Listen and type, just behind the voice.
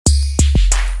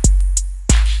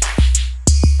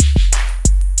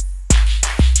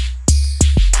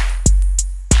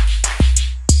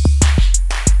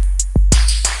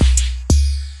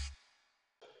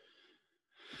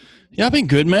Yeah, I've been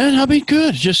good, man. I've been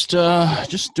good. Just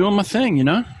doing my thing,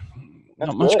 That's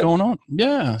Not much good. going on.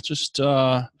 Yeah, just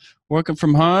working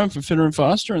from home for Fitter and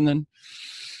Faster, and then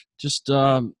just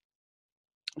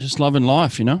just loving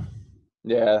life.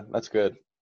 Yeah, that's good.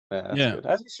 Yeah, that's Yeah, good.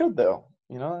 As you should, though.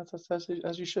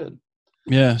 As you should.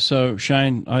 yeah. So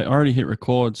Shane, I already hit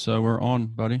record, so we're on,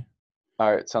 buddy.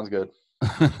 All right, sounds good.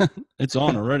 It's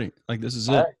on already. Like this is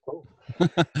All it. right, cool.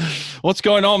 What's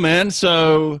going on, man?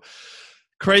 So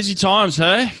crazy times,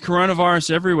 hey?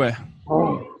 Coronavirus everywhere.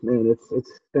 Oh man,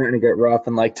 it's starting to get rough.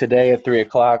 And like today at 3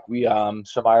 o'clock, we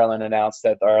Shove Ireland announced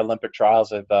that our Olympic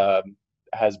trials have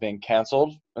has been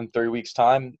canceled in 3 weeks'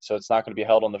 time. So it's not going to be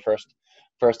held on the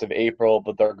first of April,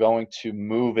 but they're going to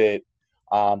move it.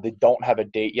 They don't have a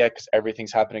date yet because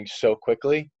everything's happening so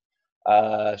quickly.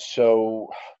 So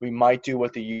we might do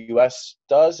what the U.S.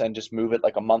 does and just move it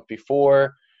like a month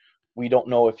before. We don't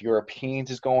know if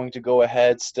Europeans is going to go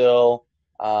ahead still,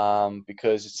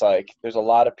 because it's like there's a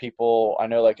lot of people. I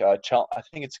know, like I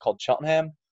think it's called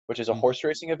Cheltenham, which is a horse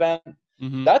racing event.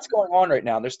 Mm-hmm. That's going on right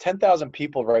now. There's 10,000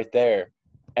 people right there,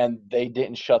 and they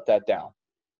didn't shut that down.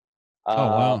 Oh Um,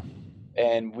 wow.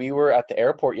 and we were at the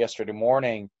airport yesterday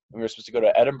morning. We were supposed to go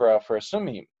to Edinburgh for a swim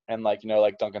meet, and like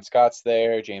Duncan Scott's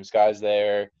there, James Guy's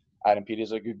there, Adam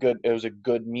Peters. Like a good, it was a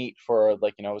good meet for it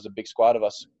was a big squad of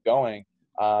us going.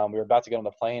 We were about to get on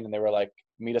the plane, and they were like,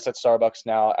 "Meet us at Starbucks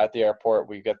now at the airport."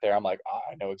 We get there, I'm like,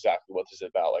 I know exactly what this is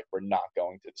about. Like, we're not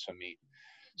going to the swim meet.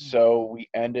 So we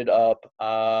ended up,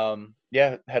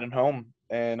 yeah, heading home,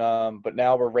 and but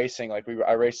now we're racing.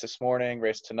 I raced this morning,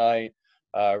 raced tonight,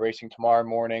 racing tomorrow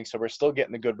morning. So we're still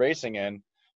getting the good racing in,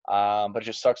 but it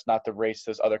just sucks not to race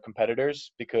those other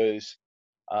competitors because,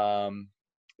 um,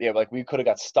 yeah, like we could have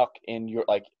got stuck in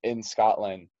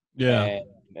Scotland, Yeah.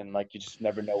 and like you just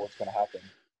never know what's gonna happen.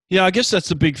 Yeah, I guess that's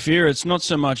the big fear. It's not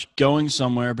so much going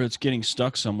somewhere, but it's getting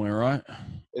stuck somewhere, right?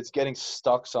 It's getting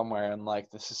stuck somewhere, and like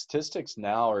the statistics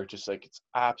now are just like it's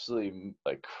absolutely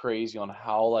like crazy on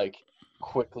how like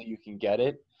quickly you can get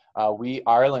it. We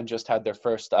Ireland just had their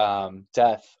first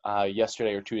death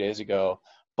yesterday or 2 days ago,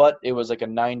 but it was like a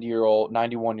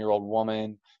 91-year-old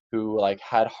woman who like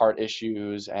had heart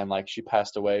issues, and like she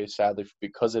passed away sadly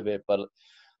because of it. But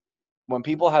when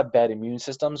people have bad immune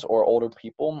systems, or older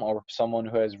people, or someone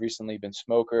who has recently been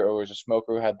smoker or is a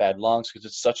smoker who had bad lungs, because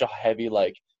it's such a heavy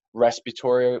like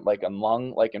respiratory like and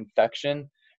lung like infection,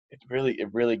 it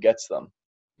really gets them.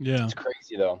 Yeah. It's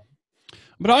crazy though.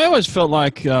 But I always felt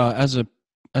like as an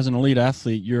elite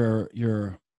athlete,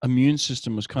 your immune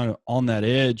system was kind of on that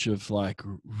edge of like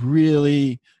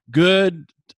really good,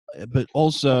 but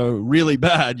also really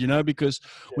bad. Because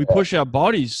we Yeah. push our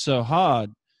bodies so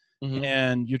hard, Hmm.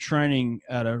 and you're training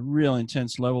at a real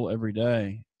intense level every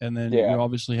day, and then Yeah. you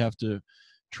obviously have to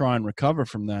try and recover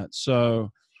from that.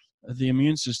 So the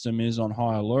immune system is on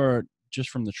high alert just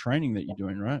from the training that you're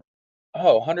doing, right?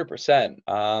 Oh, 100%.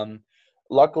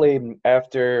 Luckily,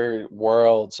 after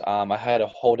Worlds, I had a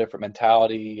whole different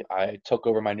mentality. I took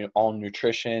over my own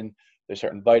nutrition. There's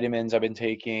certain vitamins I've been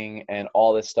taking and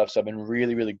all this stuff. So I've been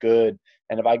really, really good.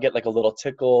 And if I get like a little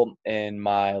tickle in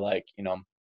my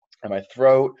in my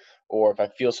throat, or if I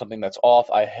feel something that's off,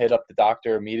 I hit up the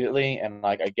doctor immediately, and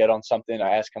like I get on something.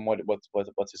 I ask him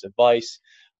what's his advice,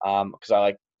 because I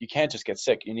like you can't just get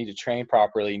sick. You need to train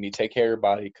properly. You need to take care of your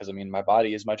body, because I mean my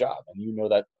body is my job, and you know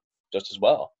that just as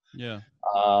well. Yeah.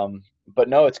 Um, but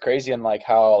no, it's crazy, and like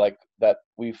how like that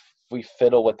we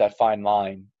fiddle with that fine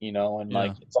line, and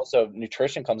like Yeah. it's also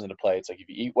nutrition comes into play. It's like if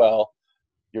you eat well,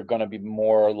 you're going to be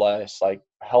more or less like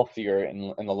healthier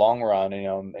in the long run,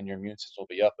 and your immune system will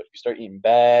be up. But if you start eating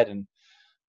bad, and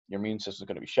your immune system is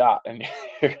going to be shot, and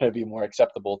you're going to be more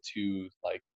acceptable to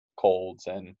like colds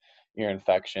and ear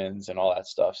infections and all that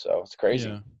stuff. So it's crazy.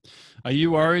 Yeah. Are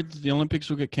you worried that the Olympics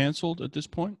will get canceled at this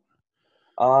point?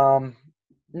 Um,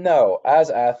 no, as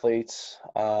athletes,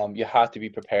 you have to be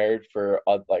prepared for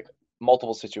like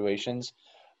multiple situations.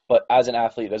 But as an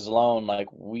athlete, as alone, like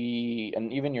we,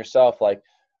 and even yourself, like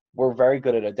we're very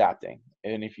good at adapting.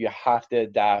 And if you have to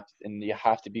adapt and you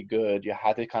have to be good, you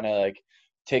have to kind of like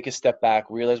take a step back,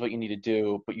 realize what you need to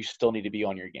do, but you still need to be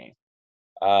on your game.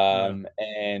 Yeah.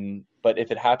 And but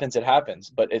if it happens, it happens.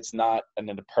 But it's not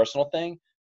a personal thing.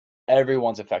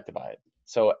 Everyone's affected by it.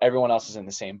 So everyone else is in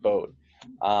the same boat.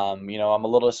 I'm a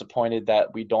little disappointed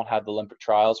that we don't have the Olympic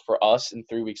trials for us in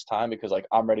 3 weeks' time, because like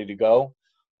I'm ready to go.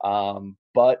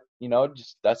 But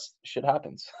just that's shit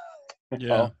happens. you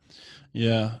Yeah. know?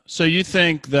 Yeah. So you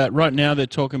think that right now they're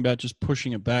talking about just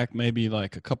pushing it back maybe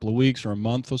like a couple of weeks or a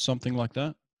month or something like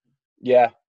that? Yeah.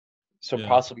 So Yeah.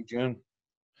 possibly June.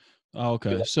 Oh, Be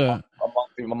okay. like So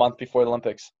a month before the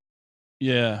Olympics.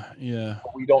 Yeah, yeah.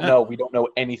 We don't Uh, know. We don't know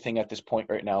anything at this point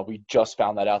right now. We just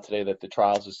found that out today that the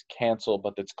trials is canceled,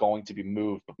 but it's going to be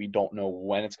moved. But we don't know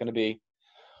when it's going to be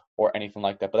or anything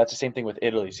like that. But that's the same thing with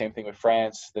Italy. Same thing with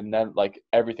France. Then like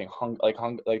everything,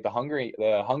 the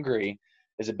Hungary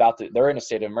is about to. They're in a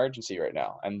state of emergency right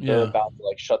now, and they're yeah, about to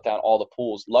like shut down all the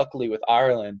pools. Luckily, with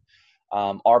Ireland,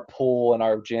 our pool and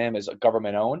our gym is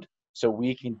government owned, so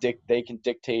we can they can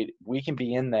dictate. We can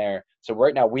be in there. So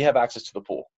right now we have access to the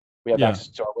pool. We have yeah, access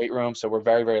to our weight room. So we're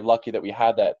very, very lucky that we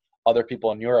have that. Other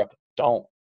people in Europe don't.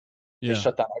 They yeah.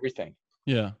 shut down everything.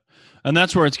 Yeah, and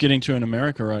that's where it's getting to in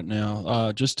America right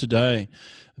now. Just today,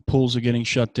 pools are getting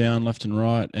shut down left and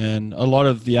right, and a lot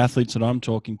of the athletes that I'm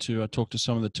talking to, I talked to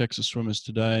some of the Texas swimmers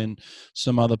today, and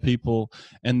some other people,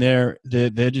 and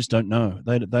they just don't know.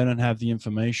 They don't have the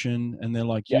information, and they're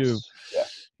like you.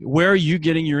 Yes. Yeah. Where are you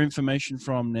getting your information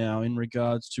from now in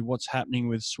regards to what's happening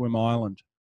with Swim Island?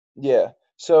 Yeah.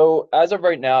 So as of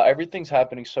right now, everything's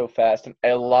happening so fast, and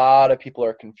a lot of people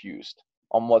are confused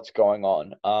on what's going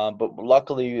on. But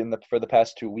luckily, for the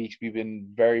past 2 weeks, we've been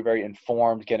very, very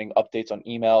informed, getting updates on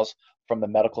emails from the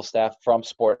medical staff from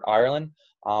Sport Ireland.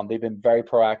 They've been very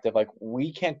proactive. Like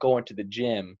we can't go into the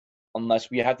gym unless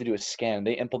we have to do a scan.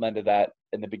 They implemented that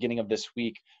in the beginning of this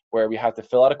week, where we have to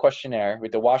fill out a questionnaire. We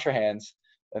have to wash our hands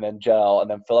and then gel, and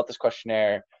then fill out this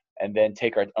questionnaire, and then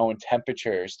take our own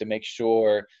temperatures to make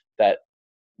sure that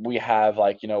we have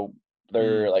like Mm,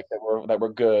 they're like that we're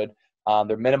good.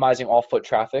 They're minimizing all foot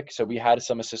traffic. So we had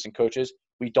some assistant coaches.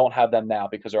 We don't have them now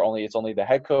because it's only the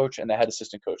head coach and the head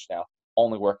assistant coach now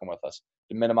only working with us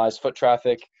to minimize foot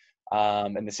traffic.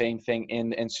 And the same thing in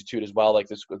the institute as well. Like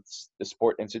the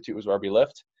sport institute was where we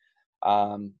lift.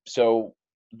 So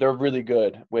they're really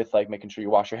good with like making sure you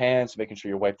wash your hands, making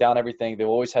sure you wipe down everything. They've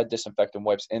always had disinfectant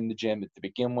wipes in the gym to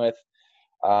begin with.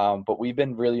 But we've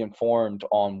been really informed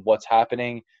on what's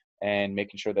happening and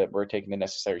making sure that we're taking the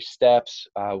necessary steps.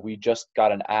 We just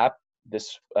got an app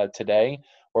this today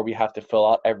where we have to fill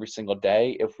out every single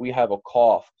day. If we have a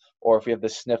cough, or if we have the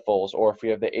sniffles, or if we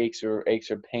have the aches or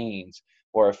pains,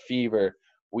 or a fever,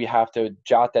 we have to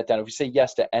jot that down. If we say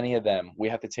yes to any of them, we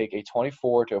have to take a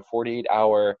 24 to a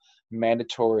 48-hour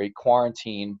mandatory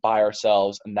quarantine by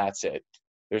ourselves, and that's it.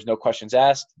 There's no questions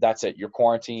asked. That's it. You're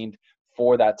quarantined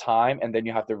for that time, and then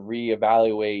you have to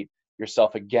reevaluate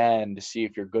yourself again to see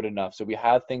if you're good enough. So we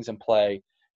have things in play,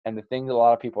 and the thing that a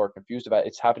lot of people are confused about,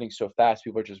 it's happening so fast,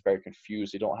 people are just very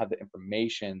confused. They don't have the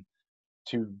information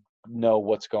to know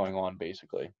what's going on,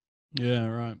 basically. yeah,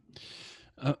 right.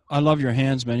 I love your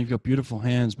hands, man. You've got beautiful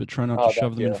hands, but try not to Oh, thank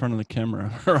shove them in you. front of the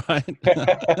camera, right?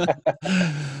 The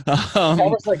um,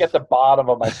 camera's like at the bottom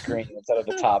of my screen instead of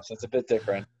the top, so it's a bit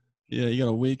different. yeah, you got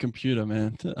a weak computer,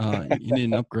 man. You need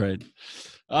an upgrade.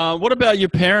 What about your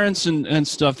parents and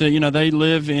stuff? That they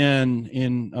live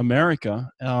in America.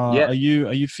 Yeah. Are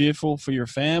you fearful for your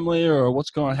family, or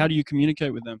what's going on? How do you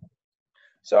communicate with them?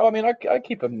 So I mean, I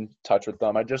keep in touch with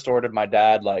them. I just ordered my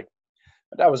dad like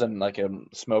my dad was in like a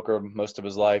smoker most of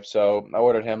his life, so I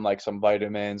ordered him like some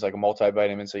vitamins, like a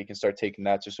multivitamin, so he can start taking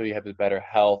that just so he has better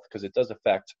health because it does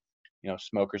affect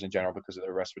smokers in general because of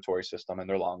their respiratory system and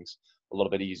their lungs a little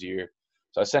bit easier.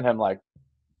 So I sent him like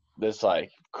this like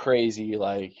crazy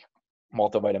like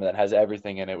multivitamin that has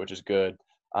everything in it, which is good.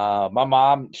 My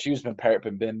mom, she's been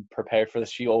prepared for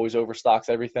this. She always overstocks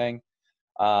everything.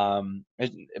 But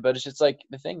it's just like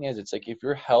the thing is, it's like if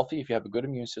you're healthy, if you have a good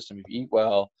immune system, if you eat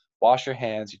well, wash your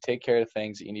hands, you take care of the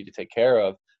things that you need to take care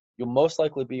of, you'll most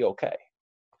likely be okay.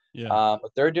 Yeah.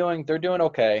 But they're doing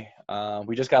okay.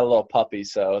 We just got a little puppy,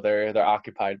 so they're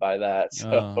occupied by that. So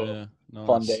Oh, yeah.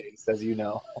 fun Nice. days, as you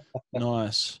know.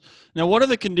 Nice. Now, what are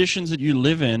the conditions that you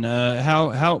live in?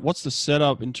 What's the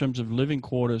setup in terms of living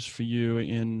quarters for you?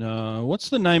 What's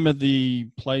the name of the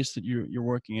place that you're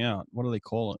working out? What do they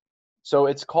call it? So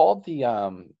it's called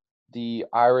the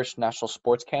Irish National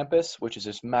Sports Campus, which is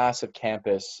this massive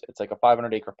campus. It's like a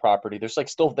 500-acre property. There's like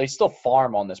they still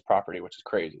farm on this property, which is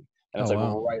crazy, and Oh, it's like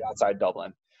wow. right outside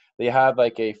Dublin. They have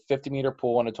like a 50-meter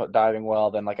pool and a diving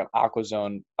well, then like an aqua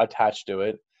zone attached to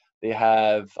it. They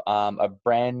have a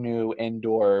brand new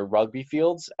indoor rugby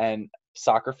fields and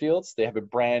soccer fields. They have a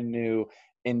brand new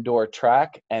indoor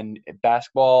track and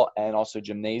basketball and also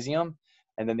gymnasium.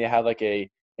 And then they have like a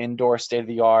indoor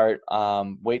state-of-the-art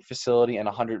weight facility and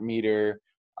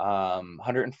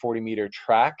 140-meter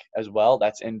track as well.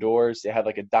 That's indoors. They have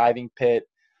like a diving pit.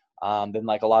 Then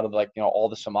like a lot of like all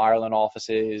the Swim Ireland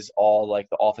offices, all like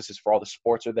the offices for all the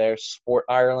sports are there. Sport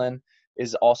Ireland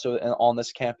is also on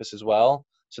this campus as well.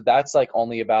 So that's like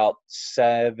only about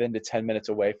 7 to 10 minutes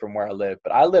away from where I live.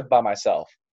 But I live by myself,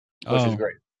 which is Oh,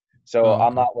 great. So Oh, I'm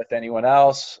okay. not with anyone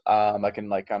else. I can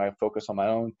like kind of focus on my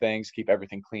own things, keep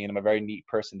everything clean. I'm a very neat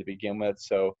person to begin with,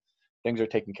 so things are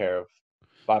taken care of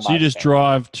by So you my just standards.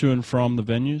 drive to and from the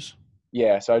venues?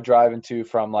 Yeah, so I drive into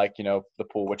from like, the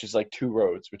pool, which is like 2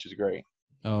 roads, which is great.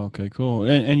 Oh, okay, cool.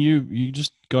 And you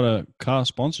just got a car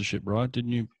sponsorship, right?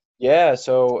 Didn't you? Yeah,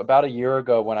 so about a year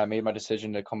ago when I made my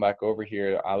decision to come back over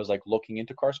here, I was like looking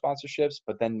into car sponsorships,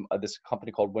 but then this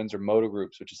company called Windsor Motor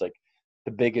Groups, which is like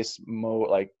the biggest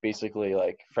like basically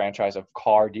like franchise of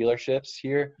car dealerships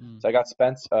here. Mm. So I got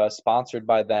sponsored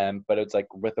by them, but it's like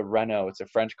with a Renault. It's a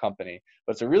French company,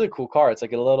 but it's a really cool car. It's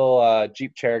like a little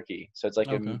Jeep Cherokee, so it's like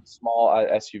a Okay. small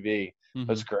SUV. But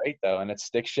Mm-hmm. it's great though, and it's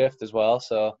stick shift as well,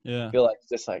 so I Yeah. feel like it's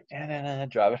just like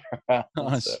driving around. So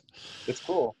Nice. it's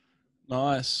cool.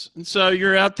 Nice. And so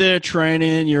you're out there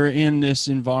training, you're in this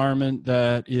environment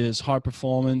that is high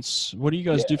performance. What do you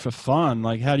guys do Yeah. for fun?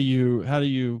 Like how do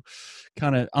you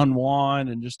kind of unwind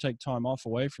and just take time off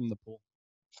away from the pool?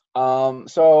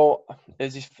 So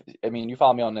I mean, you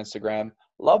follow me on Instagram.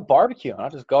 Love barbecue. I'll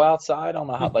just go outside on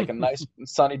like a nice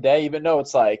sunny day, even though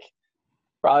it's like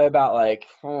probably about like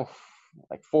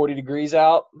 40 degrees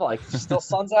out, like still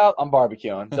sun's out. I'm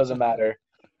barbecuing. Doesn't matter.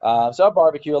 So I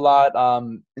barbecue a lot.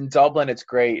 In Dublin, it's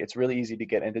great. It's really easy to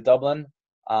get into Dublin.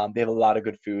 They have a lot of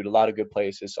good food, a lot of good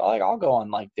places. So I'll go on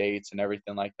like dates and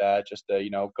everything like that, just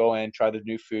to go in, try the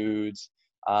new foods,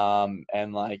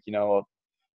 and like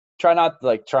try not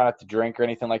to drink or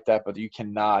anything like that, but you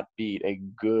cannot beat a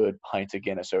good pint of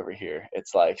Guinness over here.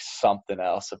 It's like something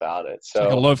else about it. It's like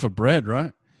a So, loaf of bread,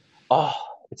 right? oh,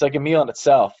 it's like a meal in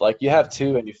itself. Like you have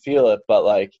two and you feel it, but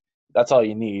like that's all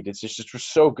you need. It's just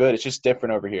so good. It's just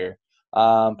different over here.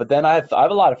 But then I have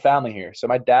a lot of family here. So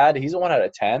my dad, he's the one out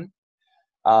of 10,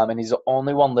 and he's the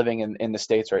only one living in the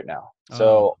States right now. Oh.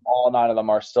 So all 9 of them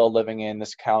are still living in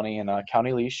this county in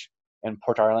County Leash in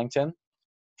Port Arlington,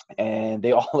 and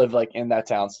they all live like in that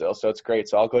town still. So it's great.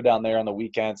 So I'll go down there on the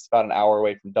weekends. It's about an hour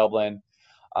away from Dublin,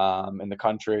 in the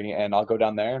country, and I'll go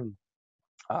down there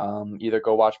and either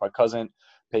go watch my cousin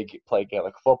play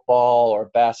Gaelic football or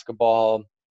basketball,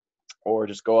 or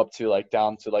just go up to like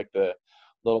down to like the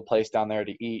little place down there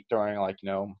to eat during like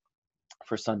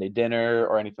for Sunday dinner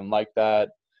or anything like that.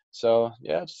 So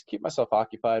yeah, just keep myself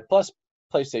occupied. Plus,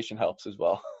 PlayStation helps as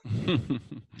well.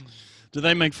 Do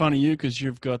they make fun of you because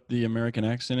you've got the American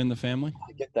accent in the family?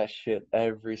 I get that shit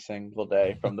every single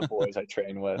day from the boys I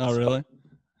train with. Oh, So really?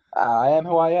 I am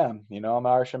who I am. I'm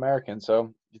Irish American,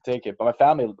 so you take it. But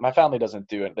my family doesn't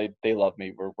do it. They love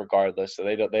me regardless, so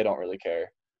they don't really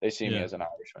care. They see me Yeah. as an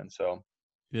Irishman. So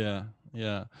Yeah,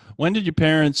 yeah. When did your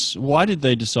parents? Why did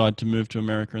they decide to move to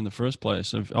America in the first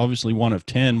place? Obviously, one of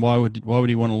 10. Why would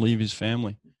he want to leave his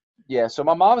family? yeah, so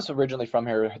my mom is originally from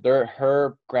here.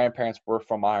 Her grandparents were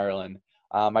from Ireland.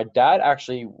 My dad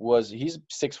actually he's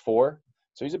 6'4",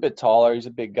 so he's a bit taller. He's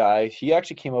a big guy. He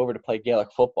actually came over to play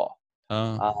Gaelic football.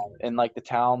 Uh, In like the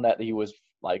town that he was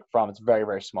like from, it's very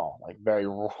very small, like very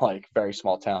like very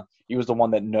small town. He was the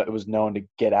one that was known to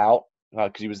get out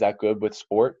because he was that good with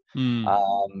sport. hmm.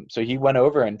 So he went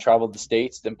over and traveled the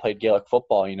states, then played Gaelic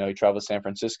football. He traveled to San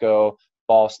Francisco,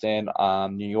 Boston,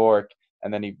 New York,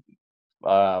 and then he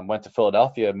went to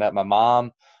Philadelphia, met my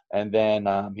mom, and then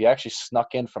he actually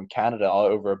snuck in from Canada all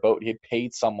over a boat. He had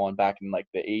paid someone back in like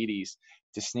the 80s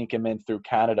to sneak him in through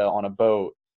Canada on a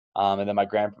boat. And then my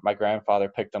grandfather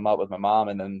picked him up with my mom,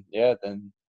 and then yeah,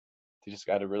 then they just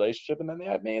got a relationship, and then they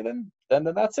had me, and then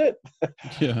that's it.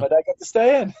 Yeah, My dad got to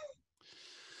stay in.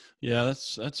 yeah.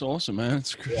 That's awesome, man.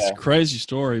 It's a Yeah, crazy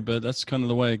story, but that's kind of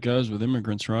the way it goes with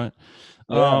immigrants, right?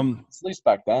 yeah. Um, At least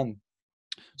back then.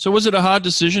 so was it a hard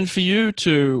decision for you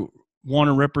to want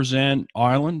to represent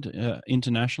Ireland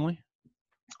internationally?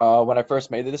 When I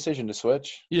first made the decision to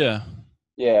switch, Yeah.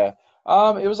 yeah.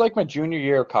 It was like my junior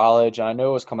year of college, and I knew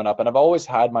it was coming up. And I've always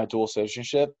had my dual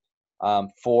citizenship,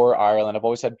 for Ireland. I've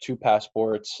always had two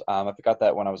passports. I got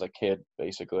that when I was a kid,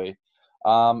 basically.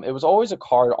 It was always a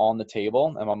card on the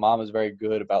table, and my mom was very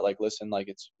good about like, listen,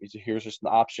 like here's just an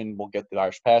option. We'll get the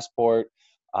Irish passport.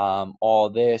 All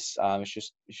this. It's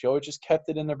just she always just kept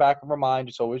it in the back of her mind.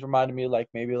 Just always reminded me like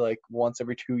maybe like once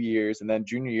every 2 years, and then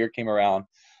junior year came around,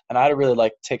 and I had to really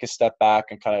like take a step back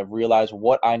and kind of realize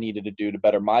what I needed to do to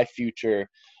better my future.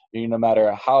 No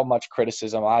matter how much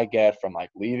criticism I get from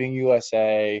like leaving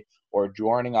USA or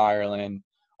joining Ireland,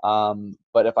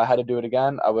 but if I had to do it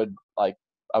again, I would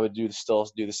still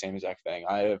do the same exact thing.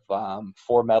 I have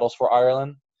 4 medals for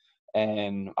Ireland,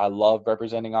 and I love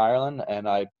representing Ireland, and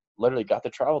I literally got to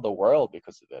travel the world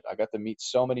because of it. I got to meet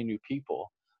so many new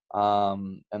people,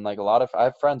 and like I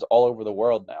have friends all over the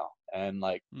world now, and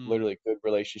like Mm. literally good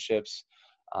relationships.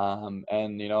 And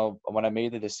when I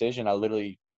made the decision, I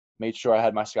literally made sure I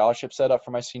had my scholarship set up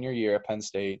for my senior year at Penn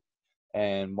State.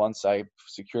 And once I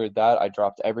secured that, I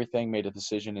dropped everything, made a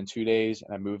decision in 2 days,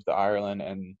 and I moved to Ireland.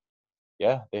 And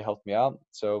yeah, they helped me out.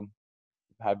 So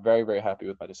I'm very, very happy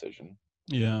with my decision.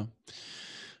 Yeah.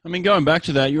 I mean, going back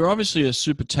to that, you're obviously a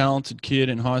super talented kid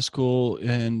in high school,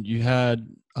 and you had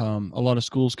a lot of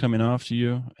schools coming after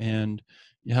you, and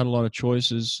you had a lot of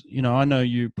choices. You know, I know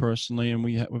you personally, and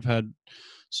we've had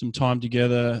some time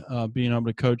together, being able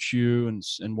to coach you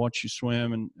and watch you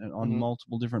swim and on Hmm.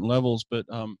 multiple different levels. But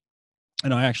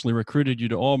and I actually recruited you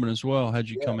to Auburn as well, had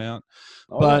you Yeah. come out.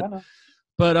 Oh yeah, But I know.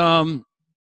 but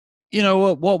you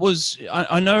know what was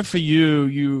I know for you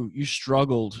you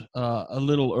struggled a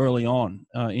little early on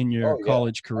in your Oh yeah.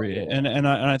 college Oh career, yeah. and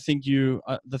I think you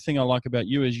the thing I like about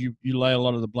you is you lay a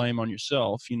lot of the blame on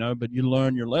yourself, you know, but you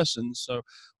learn your lessons. So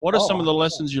what are Oh, some of the 100%.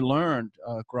 lessons you learned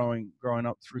growing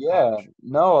up through Yeah. college?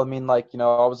 No, I mean, like,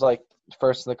 I was like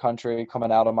first in the country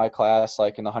coming out of my class,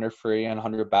 like in the 100 free and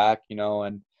 100 back,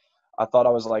 and I thought I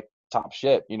was like top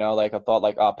shit, like I thought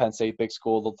like, oh, Penn State, big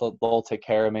school, they'll take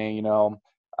care of me,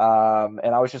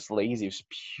 and I was just lazy, it was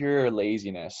pure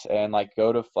laziness. And like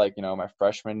go to like, my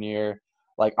freshman year,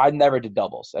 like I never did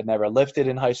doubles. I'd never lifted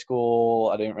in high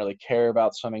school. I didn't really care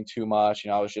about swimming too much.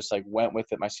 I was just like went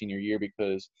with it my senior year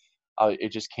because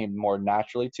it just came more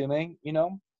naturally to me.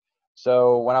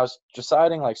 So when I was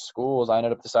deciding like schools, I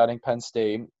ended up deciding Penn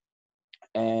State,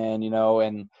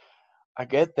 and I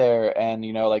get there and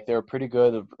like they were pretty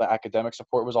good. The academic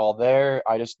support was all there.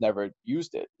 I just never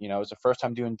used it. It was the first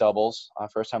time doing doubles,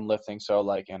 first time lifting. So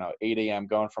like 8 a.m.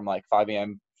 going from like 5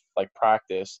 a.m. like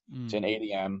practice to Mm. an 8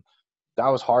 a.m. That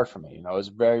was hard for me. It was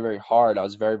very, very hard. I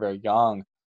was very, very young.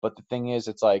 But the thing is,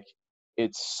 it's like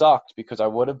it sucked because I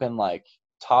would have been like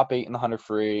top 8 in the 100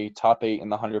 free, top 8 in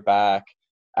the 100 back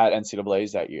at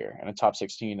NCAA's that year, and a top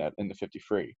 16 in the 50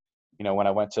 free. When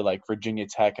I went to like Virginia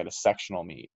Tech at a sectional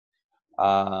meet,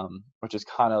 which is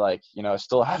kind of like, I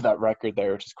still have that record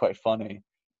there, which is quite funny.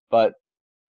 But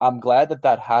I'm glad that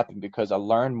that happened because I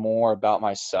learned more about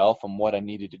myself and what I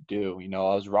needed to do.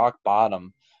 I was rock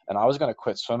bottom and I was going to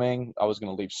quit swimming. I was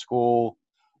going to leave school.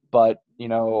 But,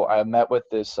 I met with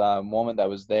this woman that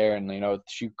was there and,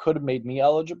 she could have made me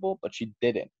eligible, but she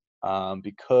didn't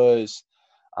because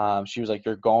she was like,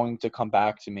 you're going to come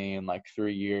back to me in like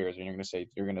 3 years and you're going to say,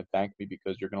 you're going to thank me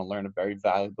because you're going to learn a very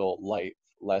valuable life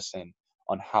lesson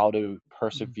on how to Mm.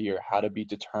 persevere, how to be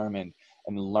determined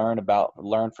and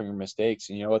learn from your mistakes.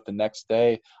 And you know what? The next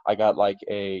day I got like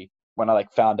when I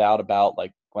like found out about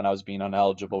like when I was being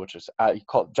ineligible, which is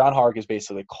John Hargis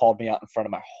basically called me out in front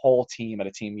of my whole team at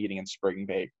a team meeting in spring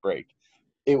break.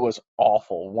 It was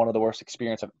awful. One of the worst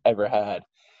experience I've ever had.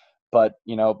 But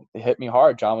it hit me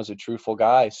hard. John was a truthful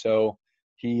guy, so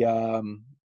he,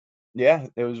 yeah,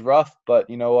 it was rough. But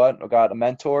you know what? I got a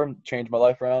mentor, changed my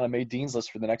life around. I made dean's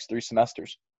list for the next 3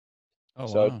 semesters. Oh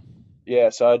So wow. yeah,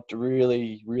 so I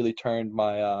really, really turned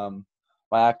my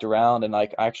act around, and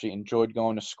like I actually enjoyed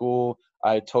going to school.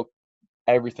 I took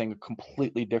everything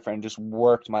completely different and just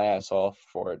worked my ass off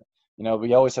for it.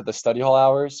 We always had the study hall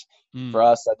hours. For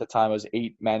Mm. us at the time, it was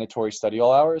 8 mandatory study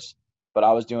hall hours, but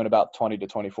I was doing about 20 to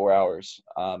 24 hours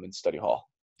in study hall.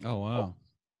 Oh wow.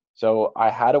 So I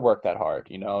had to work that hard.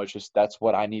 It's just that's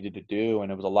what I needed to do,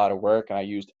 and it was a lot of work, and I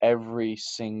used every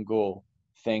single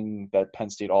thing that Penn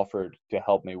State offered to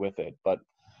help me with it. But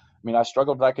I mean, I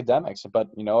struggled with academics, but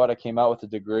you know what? I came out with a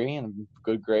degree and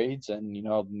good grades, and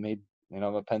made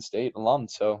I'm a Penn State alum,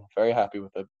 so very happy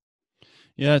with it.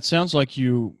 Yeah, it sounds like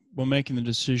you were making the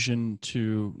decision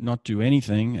to not do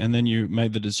anything, and then you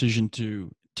made the decision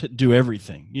to do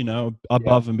everything, you know, Yeah.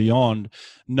 above and beyond,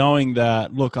 knowing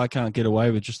that, look, I can't get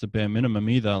away with just the bare minimum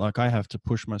either. Like, I have to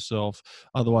push myself,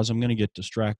 otherwise I'm going to get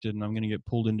distracted and I'm going to get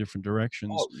pulled in different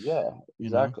directions, Oh yeah, you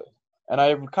know? exactly. And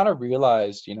I kind of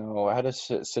realized, I had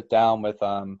to sit down with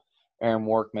Aaron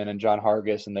Workman and John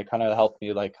Hargis, and they kind of helped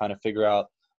me like kind of figure out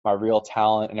my real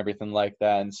talent and everything like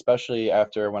that. And especially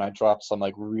after when I dropped some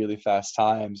like really fast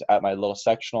times at my little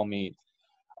sectional meet,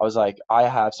 I was like, I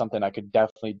have something I could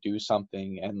definitely do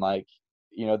something. And like,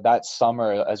 that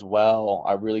summer as well,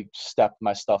 I really stepped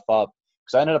my stuff up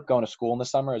because I ended up going to school in the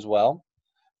summer as well.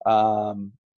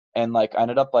 Um, and like I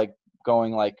ended up like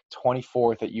going like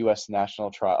 24th at U.S. national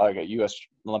trial, like at U.S.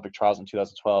 Olympic trials in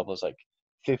 2012 was like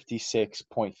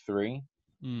 56.3.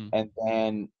 Mm. And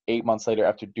then 8 months later,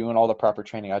 after doing all the proper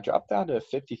training, I dropped down to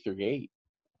 53.8.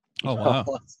 Oh, know? wow.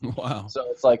 Wow. So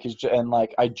it's like, and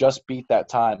like I just beat that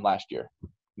time last year.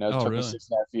 It Oh, took me really?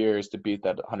 6.5 years to beat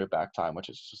that 100 back time, which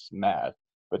is just mad.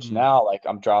 But Mm. now, like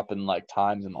I'm dropping like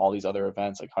times in all these other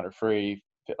events, like 100 free,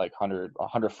 like 100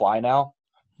 fly now,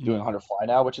 doing Mm. 100 fly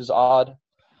now, which is odd.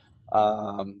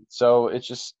 So it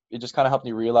just kind of helped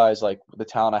me realize like the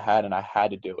talent I had, and I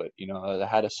had to do it. You know, I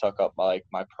had to suck up my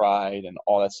pride and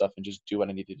all that stuff and just do what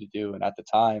I needed to do. And at the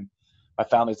time, my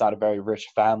family's not a very rich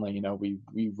family. You know, we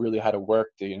really had to work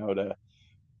to to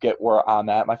get where I'm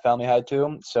at. My family had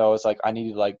to. So it's like I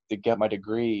needed like to get my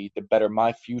degree to better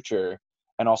my future,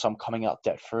 and also I'm coming out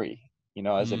debt free. You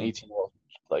know, as an Mm. 18-year-old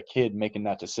like kid making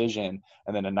that decision,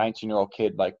 and then a 19-year-old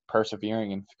kid like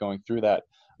persevering and going through that,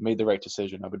 made the right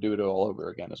decision. I would do it all over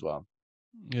again as well.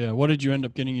 Yeah. What did you end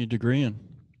up getting your degree in?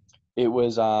 It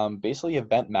was basically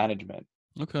event management.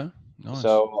 Okay. Nice.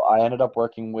 So I ended up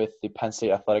working with the Penn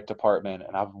State athletic department,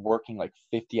 and I was working like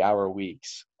 50-hour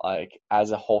weeks, like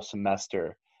as a whole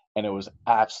semester, and it was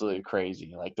absolutely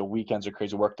crazy. Like the weekends are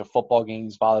crazy. Worked the football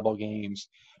games, volleyball games,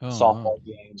 Oh wow. softball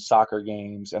games, soccer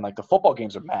games, and like the football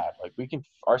games are mad. Like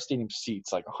our stadium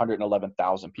seats like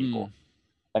 111,000 Mm. people,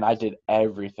 and I did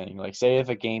everything. Like say if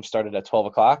a game started at 12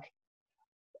 o'clock,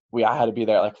 I had to be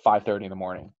there at like 5:30 in the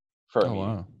morning for a Oh meeting.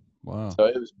 wow. Wow. So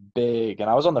it was big, and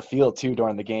I was on the field too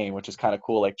during the game, which is kind of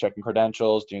cool. Like checking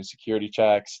credentials, doing security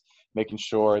checks, making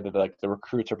sure that like the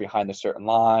recruits are behind a certain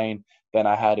line. Then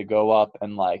I had to go up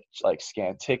and like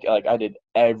scan ticket. Like I did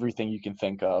everything you can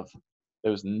think of. It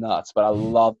was nuts, but I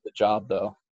loved the job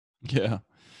though. Yeah.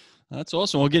 That's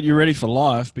awesome. We'll get you ready for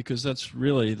life because that's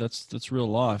really that's real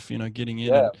life. You know, getting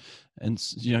in Yeah,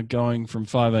 and going from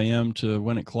 5 a.m. to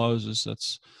when it closes.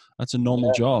 That's a normal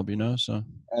yeah, job. You know. So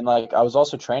and like I was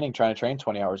also trying to train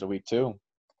 20 hours a week too,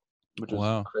 which was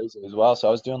wow, crazy as well. So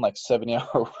I was doing like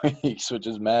 70-hour weeks, which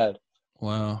is mad.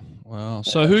 wow, wow.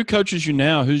 So who coaches you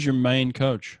now? Who's your main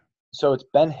coach? So it's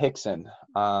Ben Hickson.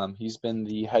 He's been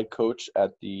the head coach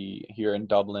at the here in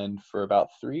Dublin for about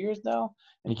 3 years now,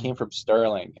 and he Hmm. came from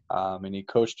Sterling. And he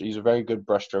coached. He's a very good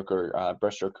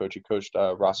breaststroke coach. He coached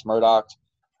Ross Murdoch,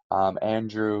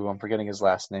 Andrew. I'm forgetting his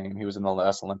last name. He was in the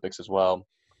last Olympics as well.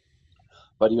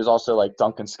 But he was also like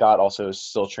Duncan Scott. Also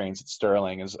still trains at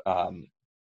Sterling as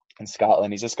in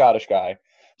Scotland. He's a Scottish guy.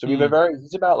 So we have a Mm. very.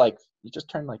 He's about like he just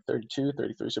turned like 32,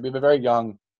 33. So we have a very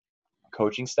young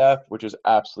coaching staff, which is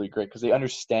absolutely great because they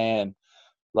understand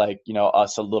like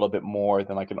us a little bit more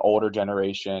than like an older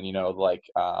generation.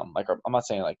 I'm not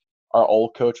saying like our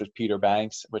old coach was Peter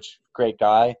Banks, which great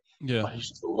guy, Yeah, but he's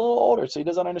just a little older, so he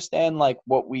doesn't understand like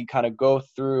what we kind of go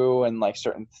through and like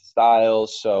certain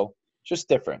styles. So just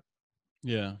different.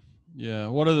 yeah, yeah.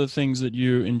 What are the things that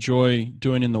you enjoy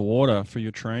doing in the water for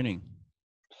your training?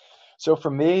 So for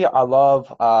me,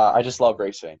 I just love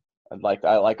racing. And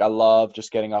I love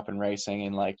just getting up and racing,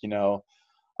 and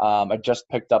I just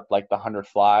picked up like the 100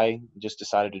 fly, just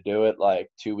decided to do it like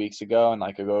 2 weeks ago, and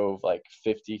like I go like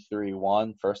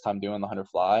 53-1, first time doing the 100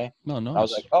 fly. Oh, I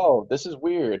was like, nice. oh, this is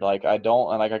weird. Like I don't,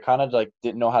 and like I kind of like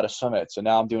didn't know how to swim it. So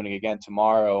now I'm doing it again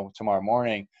tomorrow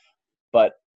morning.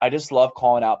 But I just love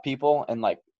calling out people and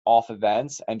like off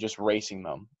events and just racing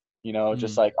them.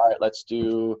 Just Mm. like, all right, let's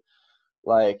do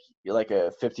like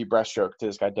a 50 breaststroke to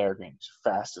this guy Derek Green, who's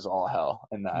fast as all hell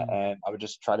in that, Mm. and I would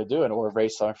just try to do it, or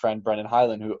race my friend Brendan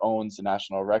Highland, who owns the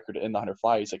national record in the 100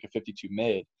 fly. He's like a 52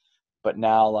 mid, but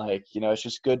now it's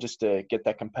just good just to get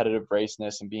that competitive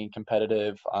raceness and being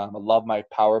competitive. I love my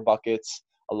power buckets.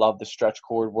 I love the stretch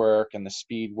cord work and the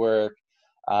speed work.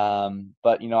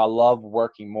 But I love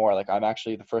working more. Like I'm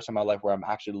actually the first time in my life where I'm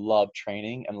actually love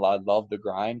training and I love the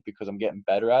grind because I'm getting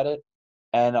better at it.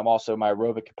 And I'm also my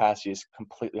aerobic capacity is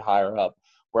completely higher up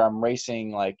where I'm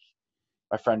racing like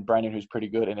my friend Brendan, who's pretty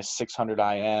good in a 600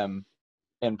 IM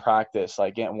in practice,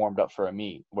 like getting warmed up for a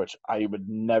meet, which I would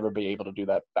never be able to do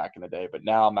that back in the day. But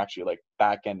now I'm actually like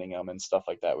back ending them and stuff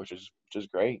like that, which is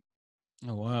great.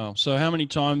 Oh, wow. So how many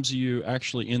times are you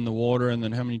actually in the water, and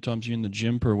then how many times are you in the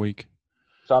gym per week?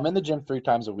 So I'm in the gym 3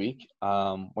 times a week,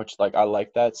 which like I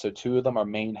like that. So two of them are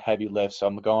main heavy lifts. So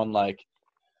I'm going like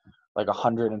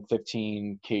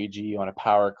 115 kg on a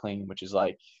power clean, which is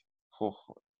like oh,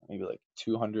 maybe like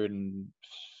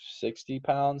 260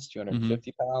 pounds, Hmm.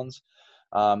 250 pounds.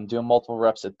 Doing multiple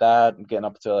reps at that. I'm getting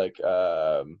up to like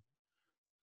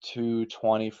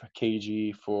 220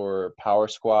 kg for power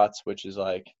squats, which is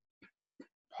like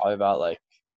probably about like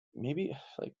maybe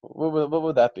like what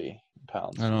would that be in I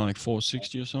don't pounds? know, like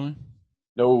 460 or something.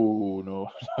 No, no,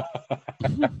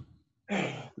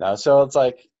 no. So it's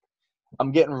like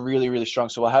I'm getting really, really strong.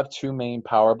 So we'll have two main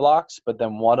power blocks, but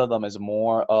then one of them is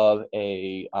more of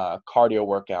a cardio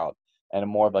workout and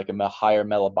more of like a higher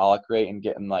metabolic rate and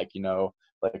getting like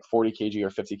 40 kg or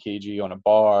 50 kg on a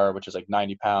bar, which is like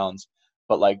 90 pounds,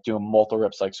 but like doing multiple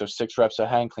reps, like so 6 reps of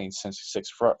hand cleans, six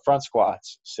front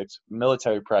squats, six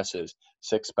military presses,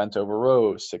 six bent over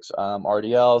rows, six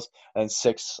RDLs, and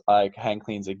six like hand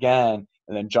cleans again,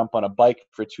 and then jump on a bike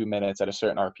for 2 minutes at a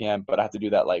certain RPM, but I have to do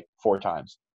that like 4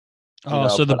 times, Oh,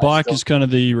 so the but I bike still, is kind of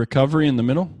the recovery in the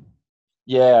middle?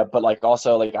 yeah, but like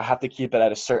also like I have to keep it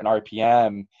at a certain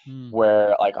RPM Mm.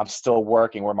 where like I'm still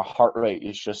working, where my heart rate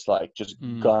is just like just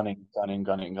Mm. gunning, gunning,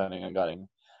 gunning, gunning, and gunning.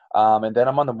 And then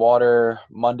I'm on the water.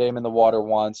 Monday I'm in the water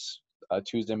once,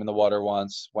 Tuesday I'm in the water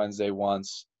once, Wednesday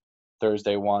once,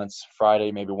 Thursday once,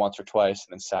 Friday maybe once or twice,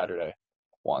 and then Saturday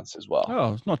once as well.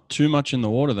 Oh, it's not too much in the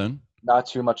water then. Not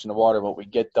too much in the water, but we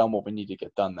get done what we need to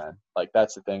get done then. Like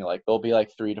that's the thing. Like they'll be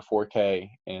like 3 to 4K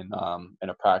in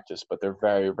a practice, but they're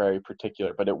very, very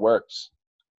particular. But it works.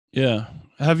 Yeah.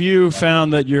 Have you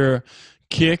found that your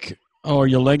kick or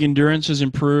your leg endurance has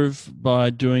improved by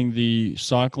doing the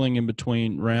cycling in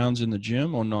between rounds in the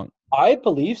gym or not? I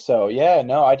believe so. Yeah,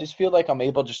 no, I just feel like I'm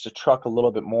able just to truck a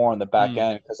little bit more on the back Mm.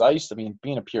 end because I used to be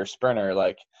being a pure sprinter.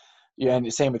 Like, yeah, and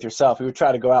the same with yourself. We would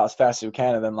try to go out as fast as we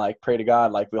can, and then like pray to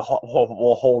God, like we'll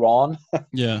hold on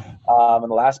Yeah. in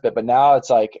the last bit. But now it's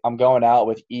like I'm going out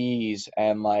with ease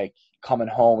and like coming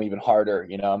home even harder,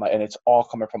 and it's all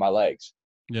coming from my legs.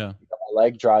 Yeah. My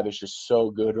leg drive is just so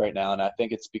good right now, and I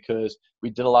think it's because we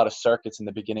did a lot of circuits in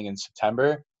the beginning in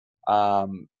September,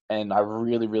 and I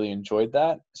really, really enjoyed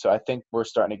that. So I think we're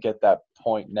starting to get that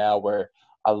point now where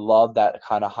I love that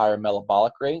kind of higher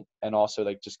metabolic rate, and also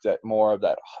like just get more of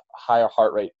that higher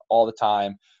heart rate all the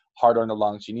time, harder on the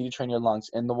lungs. You need to train your lungs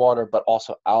in the water, but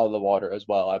also out of the water as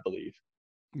well, I believe.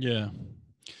 Yeah.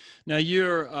 Now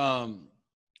you're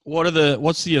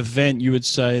what's the event you would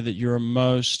say that you're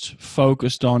most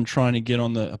focused on trying to get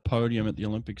on the a podium at the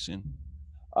Olympics in?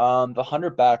 The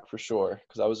 100 back for sure,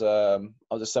 because I was a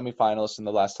semifinalist in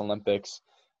the last Olympics,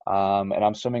 and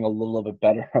I'm swimming a little bit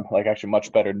better. I'm like actually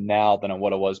much better now than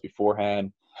what I was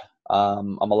beforehand.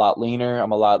 I'm a lot leaner.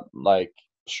 I'm a lot like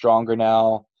stronger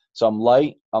now. So I'm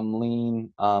light. I'm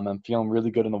lean. I'm feeling really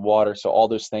good in the water. So all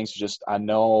those things, just I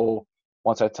know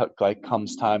once I took like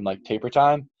comes time like taper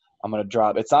time, I'm gonna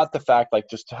drop. It's not the fact like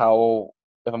just how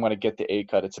if I'm gonna get the A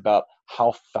cut. It's about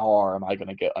how far am I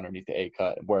gonna get underneath the A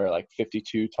cut, where like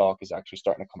 52 talk is actually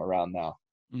starting to come around now.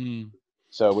 Mm.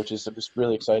 So which is I'm just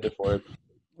really excited for it.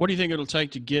 What do you think it'll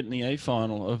take to get in the A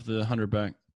final of the 100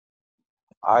 back?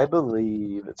 I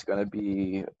believe it's gonna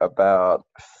be about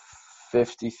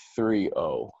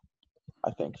 53-0.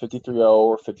 I think 53-0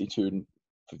 or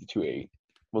 52-8.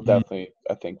 We'll Mm. definitely,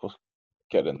 I think we'll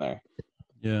get in there.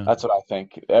 Yeah. That's what I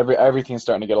think. Everything's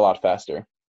starting to get a lot faster.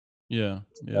 Yeah.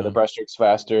 Yeah, the Yeah. breaststroke's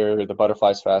faster, the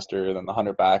butterfly's faster than the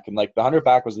 100 back, and like the 100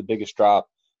 back was the biggest drop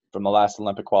from the last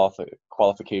Olympic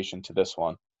qualification to this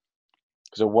one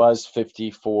because it was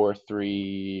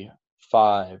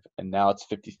 54-3-5, and now it's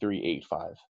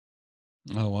 53-8-5.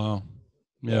 Oh wow.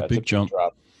 Yeah, Yeah, it's a big big jump.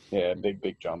 drop. Yeah,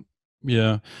 big jump.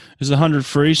 Yeah. Is the 100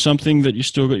 free something that you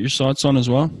still got your sights on as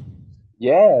well?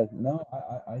 Yeah, no,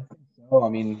 I think so. I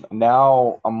mean,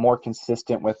 now I'm more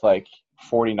consistent with like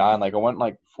 49. Like I went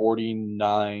like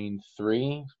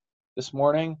 49.3 this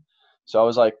morning. So I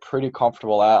was like pretty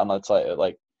comfortable at, and let's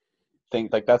like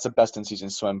think like that's a best in season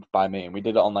swim by me. And we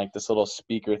did it on like this little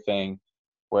speaker thing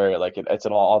where like it's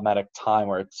an automatic time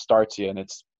where it starts you, and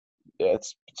it's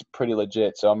pretty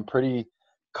legit. So I'm pretty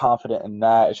confident in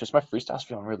that. It's just my freestyle's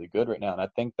feeling really good right now, and I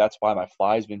think that's why my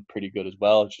fly's been pretty good as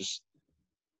well. It's just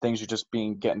things are just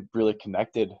getting really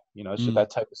connected. It's just Mm.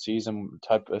 that type of season,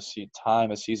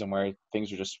 time of season where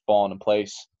things are just falling in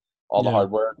place. All the Yeah.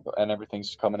 hard work and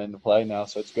everything's coming into play now,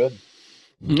 so it's good.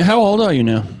 How old are you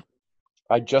now?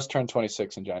 I just turned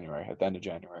 26 in January, at the end of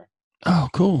January. Oh,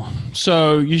 cool.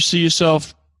 So you see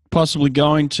yourself possibly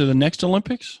going to the next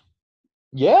Olympics?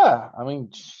 Yeah, I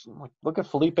mean, look at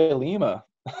Felipe Lima,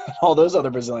 all those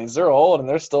other Brazilians. They're old and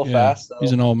they're still Yeah. fast.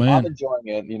 He's So an old I'm man. enjoying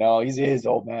it. He's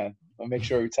old man. I'll make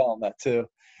sure we tell him that too.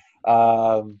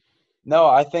 Um, no,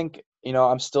 I think,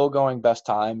 I'm still going best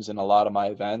times in a lot of my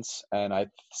events, and I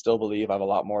still believe I have a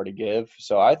lot more to give.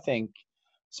 So I think,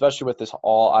 especially with this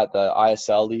all at the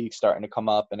ISL league starting to come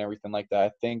up and everything like that,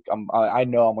 I think I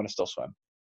know I'm going to still swim.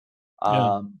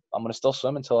 Yeah. I'm going to still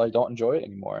swim until I don't enjoy it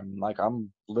anymore. And like,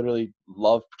 I'm literally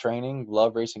love training,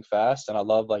 love racing fast, and I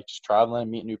love like just traveling,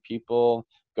 meeting new people,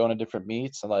 going to different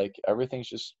meets, and like everything's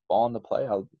just falling into play.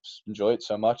 I just enjoy it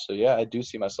so much. So yeah, I do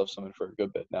see myself swimming for a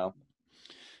good bit now.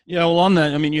 Yeah, well, on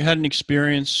that, I mean, you had an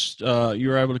experience. You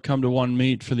were able to come to one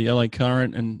meet for the LA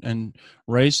Current and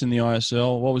race in the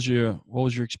ISL. What was your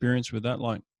experience with that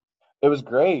like? It was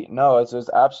great. No, it was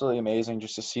absolutely amazing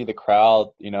just to see the crowd,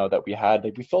 that we had.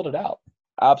 Like we filled it out,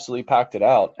 absolutely packed it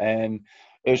out, and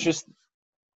it's just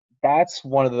that's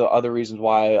one of the other reasons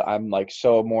why I'm like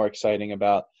so more exciting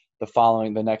about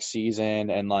the next season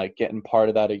and like getting part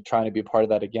of that, trying to be a part of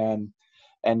that again,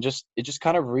 and just it just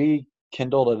kind of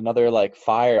kindled another like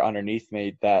fire underneath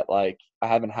me that like I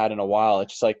haven't had in a while.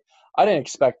 It's just like I didn't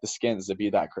expect the Skins to be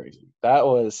that crazy. That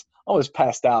was I was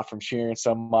passed out from cheering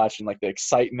so much and like the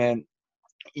excitement,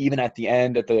 even at the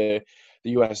end at the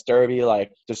U.S. Derby,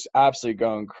 like just absolutely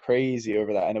going crazy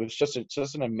over that. And it was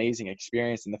just an amazing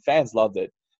experience, and the fans loved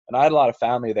it. And I had a lot of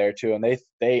family there too, and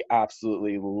they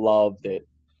absolutely loved it.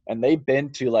 And they've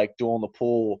been to like dueling the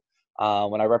pool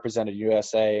when I represented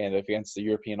USA and against the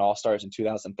European All Stars in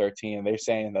 2013. And they're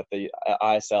saying that the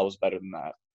ISL was better than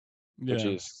that, which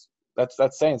Yeah. is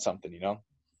that's saying something, you know.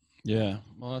 Yeah.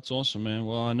 Well, that's awesome, man.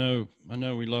 Well, I know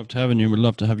we loved having you. We'd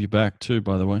love to have you back too,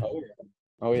 by the way. Oh yeah.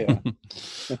 Oh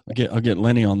yeah. I'll get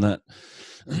Lenny on that.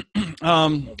 All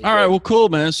right. Well, cool,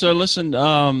 man. So listen,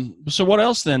 so what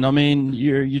else then? I mean,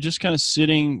 you're just kind of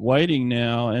sitting, waiting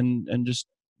now and just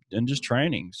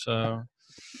training. So I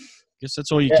guess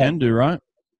that's all you Yeah. can do, right?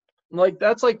 Like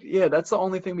that's like yeah, that's the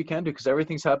only thing we can do because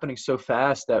everything's happening so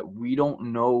fast that we don't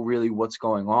know really what's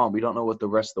going on. We don't know what the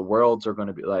rest of the worlds are going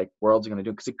to be like. Worlds are going to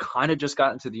do because it kind of just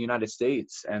got into the United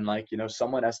States, and like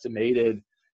someone estimated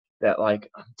that like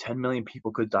 10 million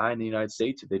people could die in the United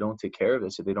States if they don't take care of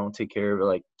this, if they don't take care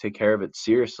of it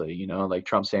seriously. Like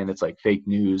Trump saying it's like fake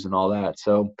news and all that.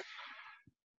 So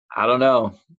I don't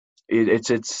know.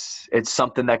 It's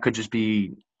something that could just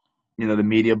be the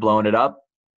media blowing it up,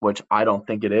 which I don't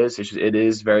think it is. It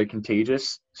is very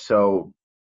contagious. So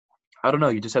I don't know.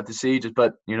 You just have to see.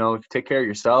 But take care of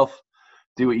yourself,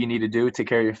 do what you need to do, take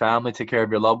care of your family, take care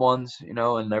of your loved ones,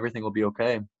 and everything will be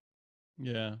okay.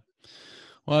 Yeah.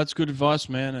 Well, that's good advice,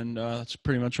 man, and that's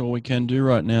pretty much all we can do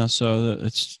right now. So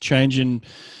it's changing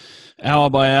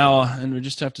hour by hour, and we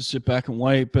just have to sit back and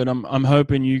wait. But I'm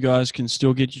hoping you guys can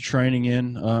still get your training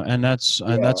in, and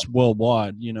Yeah. that's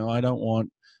worldwide. I don't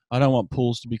want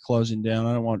pools to be closing down.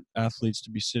 I don't want athletes to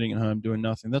be sitting at home doing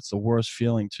nothing. That's the worst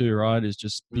feeling too, right? Is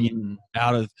just being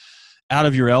Mhm. out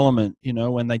of your element,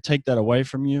 when they take that away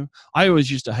from you. I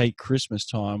always used to hate Christmas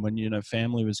time when,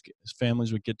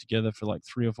 families would get together for like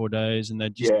 3 or 4 days and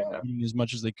they'd just Yeah. eating as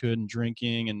much as they could and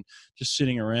drinking and just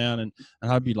sitting around and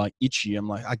I'd be like itchy. I'm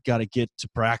like, I got to get to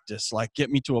practice, like get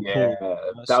me to a Yeah. pool.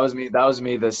 That was me. That was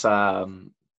me this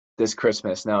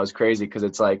Christmas. Now it's crazy because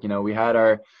it's like,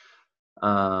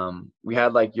 we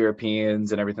had like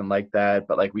Europeans and everything like that,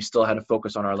 but like we still had to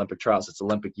focus on our Olympic trials. It's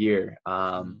Olympic year.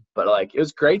 But like it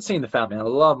was great seeing the family. I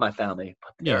love my family,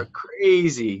 but Yeah. they're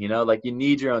crazy, like you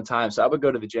need your own time. So I would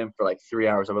go to the gym for like 3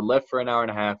 hours. I would lift for an hour and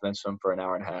a half, then swim for an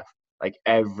hour and a half, like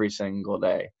every single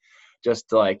day. Just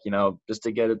to like, just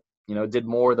to get it, did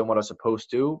more than what I was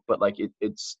supposed to, but like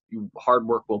it's hard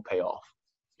work will pay off,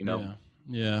 Yeah.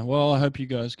 Yeah. Well, I hope you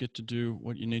guys get to do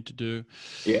what you need to do.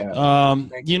 Yeah.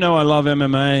 Thank you. I love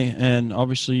MMA, and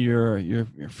obviously you're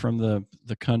from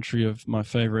the country of my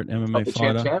favorite Oh, MMA the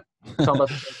champ. fighter, Talking about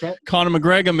the champ. Conor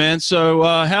McGregor, man. So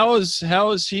how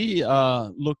is he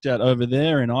looked at over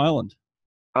there in Ireland?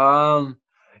 Um,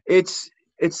 it's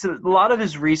a lot of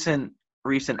his recent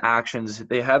actions.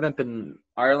 They haven't been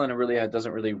Ireland really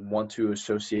doesn't really want to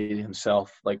associate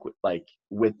himself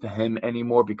with him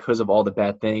anymore because of all the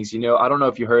bad things. I don't know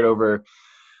if you heard over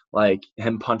like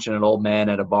him punching an old man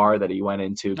at a bar that he went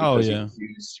into Oh because yeah.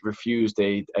 he refused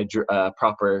a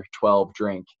proper 12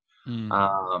 drink.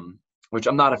 Mm. Which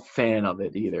I'm not a fan of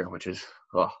it either. Which is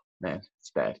oh man,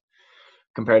 it's bad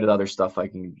compared to the other stuff I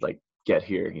can like get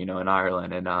here, in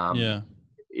Ireland. And Yeah.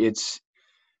 it's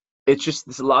just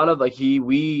there's a lot of like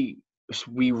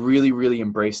we really really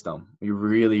embraced him. We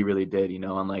really really did,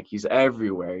 and like he's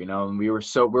everywhere, and we're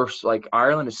like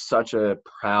Ireland is such a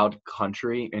proud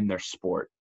country in their sport.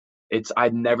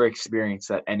 I'd never experienced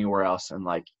that anywhere else, and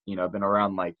like I've been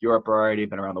around like Europe already,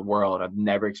 been around the world. I've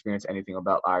never experienced anything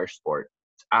about Irish sport.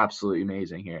 It's absolutely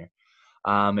amazing here.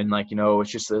 And like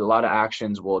it's just a lot of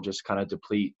actions will just kind of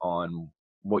deplete on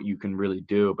what you can really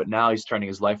do. But now he's turning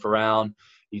his life around.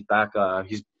 He's back.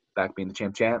 He's back being the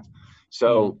champ. Mm.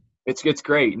 So it's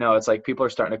great. It's like people are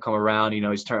starting to come around.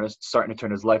 He's starting to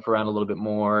turn his life around a little bit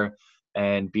more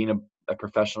and being a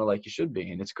professional like you should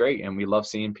be. And it's great. And we love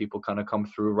seeing people kind of come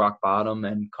through rock bottom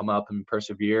and come up and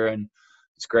persevere. And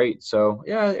it's great. So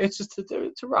yeah, it's just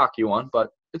it's a rocky one, but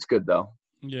it's good though.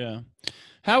 Yeah.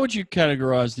 How would you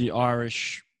categorize the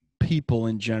Irish people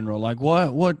in general? Like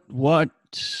what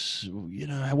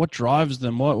drives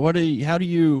them? How do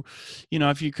you,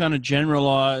 if you kind of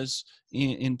generalize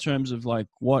in terms of like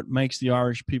what makes the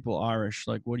Irish people Irish,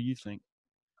 like what do you think?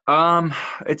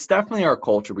 It's definitely our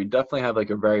culture. We definitely have like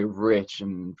a very rich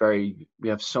and we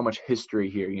have so much history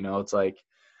here, it's like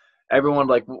everyone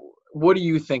like, what do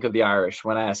you think of the Irish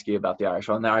when I ask you about the Irish?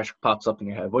 When the Irish pops up in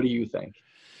your head, what do you think?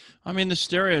 I mean, the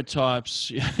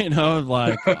stereotypes,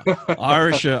 like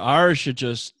Irish are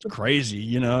just crazy.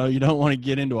 You don't want to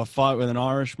get into a fight with an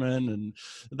Irishman, and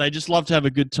they just love to have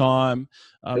a good time.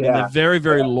 I mean, they're Yeah, very,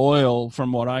 very loyal,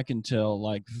 from what I can tell.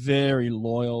 Like very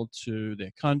loyal to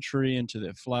their country and to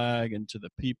their flag and to the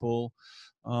people.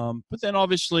 But then,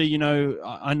 obviously,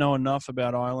 I know enough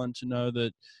about Ireland to know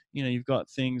that you've got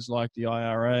things like the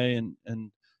IRA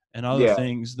and other yeah,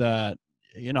 things that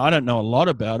I don't know a lot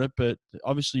about it, but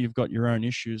obviously you've got your own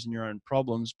issues and your own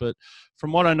problems. But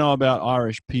from what I know about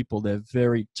Irish people, they're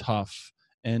very tough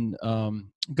and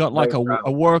got like very a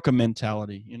proud. worker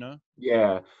mentality.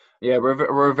 Yeah, yeah,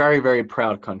 we're a very very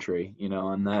proud country,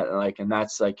 and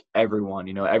that's like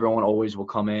everyone, everyone always will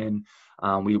come in.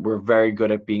 We're very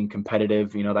good at being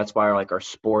competitive, that's why like our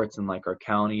sports and like our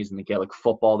counties and the Gaelic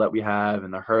football that we have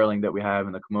and the hurling that we have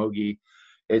and the camogie.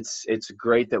 It's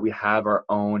great that we have our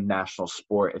own national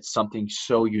sport. It's something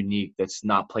so unique that's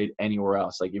not played anywhere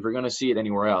else. Like if you're gonna see it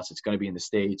anywhere else, it's gonna be in the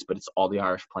States, but it's all the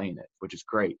Irish playing it, which is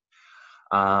great.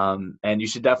 And you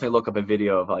should definitely look up a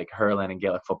video of like hurling and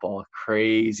Gaelic football.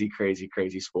 Crazy, crazy,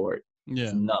 crazy sport.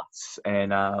 It's Yeah. nuts.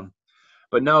 And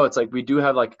but no, it's like we do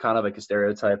have like kind of like a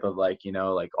stereotype of like,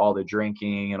 like all the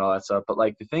drinking and all that stuff. But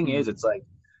like the thing is, it's Mm. like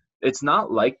it's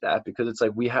not like that because it's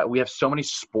like we have so many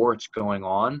sports going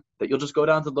on that you'll just go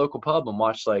down to the local pub and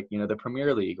watch like, the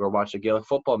Premier League or watch a Gaelic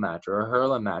football match or a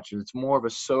hurling match. And it's more of a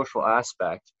social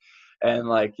aspect. And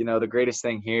like, the greatest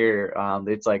thing here,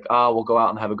 it's like, oh, we'll go out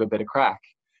and have a good bit of crack.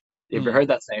 Have you Mm. heard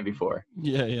that saying before?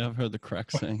 Yeah, yeah, I've heard the crack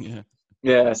saying. Yeah,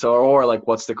 Yeah. So, or like,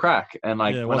 what's the crack? And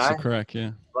like, yeah. when What's I the crack?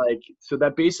 Yeah, like, so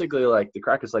that basically like the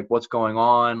crack is like, what's going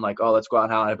on? Like, oh, let's go out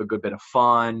and have a good bit of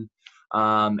fun.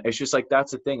 It's just like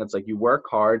that's the thing. It's like you work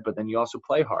hard, but then you also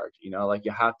play hard. Like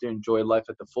you have to enjoy life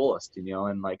at the fullest.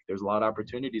 And like there's a lot of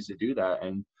opportunities to do that.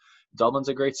 And Dublin's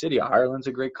a great city. Ireland's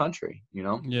a great country.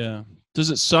 yeah. Does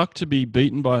it suck to be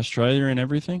beaten by Australia and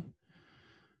everything?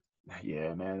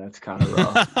 Yeah, man, that's kind of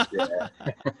rough. Yeah.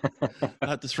 I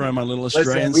have to throw my little Listen,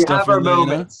 Australian we stuff have our in there.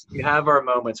 moments. We have our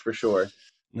moments for sure.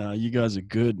 No, you guys are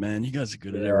good, man. You guys are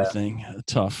good at Yeah. everything.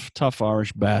 Tough, tough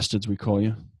Irish bastards, we call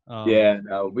you. Yeah,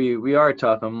 no, we are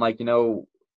tough. I'm like,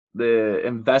 the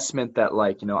investment that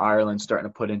like, Ireland's starting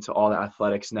to put into all the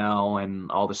athletics now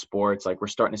and all the sports, like we're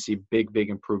starting to see big, big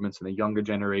improvements in the younger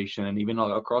generation and even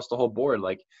across the whole board.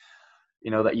 Like,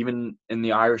 that even in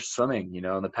the Irish swimming, in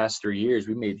the past 3 years,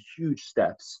 we made huge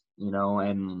steps,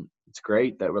 and it's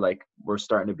great that we're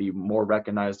starting to be more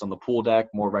recognized on the pool deck,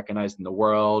 more recognized in the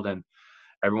world, and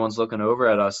everyone's looking over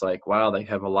at us like, wow, they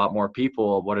have a lot more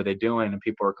people. What are they doing? And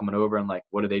people are coming over and like,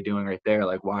 what are they doing right there?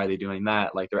 Like, why are they doing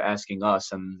that? Like, they're asking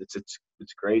us, and it's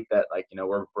great that like,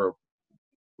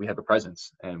 we have a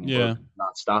presence and we're Yeah.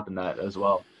 not stopping that as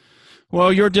well.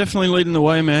 Well, you're definitely leading the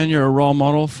way, man. You're a role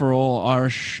model for all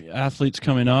Irish athletes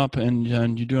coming up, and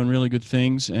you're doing really good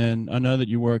things. And I know that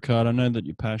you work hard. I know that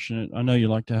you're passionate. I know you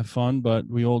like to have fun, but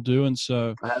we all do. And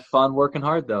so, I have fun working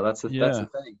hard though. That's the yeah,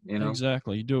 thing.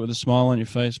 exactly. You do it with a smile on your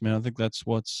face, man. I think that's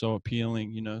what's so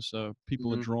appealing, so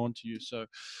people are Hmm. drawn to you. So,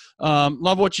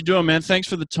 love what you're doing, man. Thanks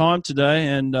for the time today,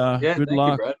 and Yeah, good thank you,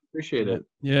 luck. Brett. Appreciate Yeah, it.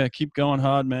 yeah, keep going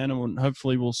hard, man, and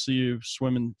hopefully we'll see you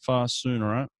swimming fast soon. All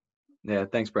right. Yeah,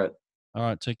 thanks, Brett. All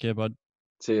right. Take care, bud.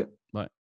 See you. Bye.